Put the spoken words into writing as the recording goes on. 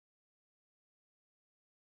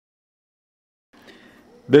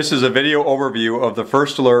This is a video overview of the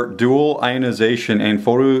First Alert dual ionization and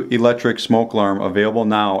photoelectric smoke alarm available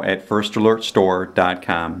now at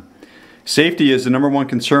firstalertstore.com. Safety is the #1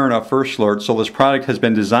 concern of First Alert, so this product has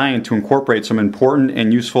been designed to incorporate some important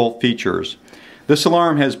and useful features. This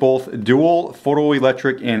alarm has both dual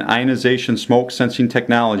photoelectric and ionization smoke sensing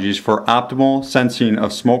technologies for optimal sensing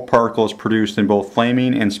of smoke particles produced in both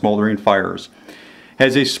flaming and smoldering fires.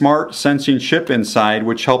 Has a smart sensing chip inside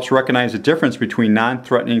which helps recognize the difference between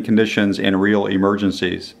non-threatening conditions and real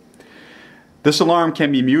emergencies. This alarm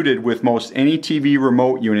can be muted with most any TV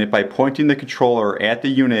remote unit by pointing the controller at the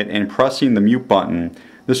unit and pressing the mute button.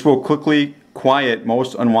 This will quickly quiet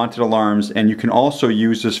most unwanted alarms, and you can also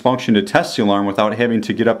use this function to test the alarm without having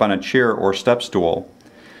to get up on a chair or step stool.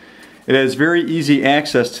 It has very easy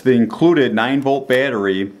access to the included 9-volt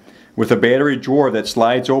battery with a battery drawer that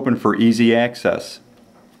slides open for easy access.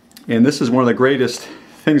 And this is one of the greatest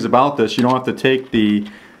things about this. You don't have to take the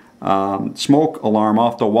smoke alarm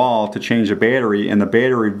off the wall to change the battery, and the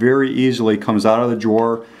battery very easily comes out of the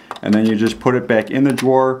drawer, and then you just put it back in the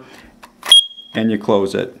drawer and you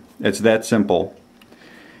close it. It's that simple.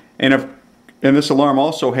 And this alarm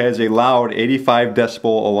also has a loud 85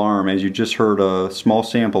 decibel alarm, as you just heard a small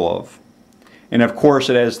sample of. And of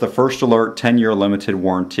course it has the First Alert 10-year limited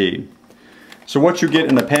warranty. So what you get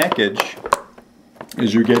in the package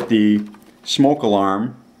is you get the smoke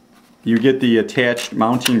alarm, you get the attached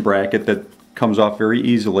mounting bracket that comes off very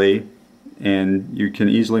easily, and you can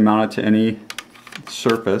easily mount it to any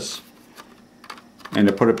surface. And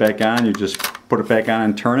to put it back on, you just put it back on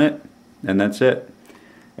and turn it, and that's it.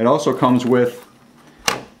 It also comes with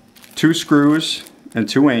 2 screws and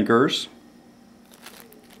 2 anchors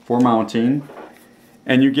for mounting,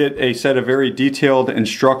 and you get a set of very detailed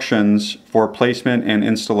instructions for placement and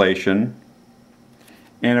installation.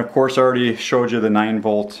 And of course I already showed you the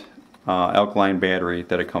 9-volt alkaline battery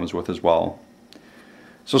that it comes with as well.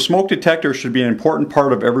 So smoke detectors should be an important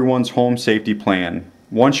part of everyone's home safety plan.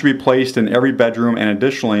 One should be placed in every bedroom and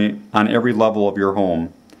additionally on every level of your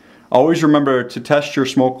home. Always remember to test your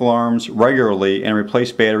smoke alarms regularly and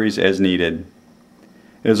replace batteries as needed.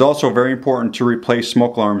 It is also very important to replace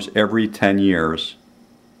smoke alarms every 10 years.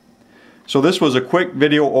 So this was a quick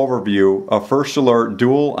video overview of First Alert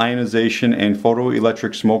dual ionization and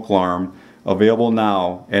photoelectric smoke alarm available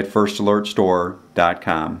now at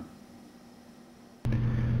firstalertstore.com.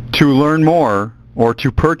 To learn more or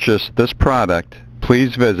to purchase this product,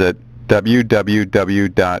 please visit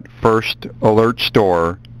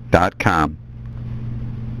www.firstalertstore.com.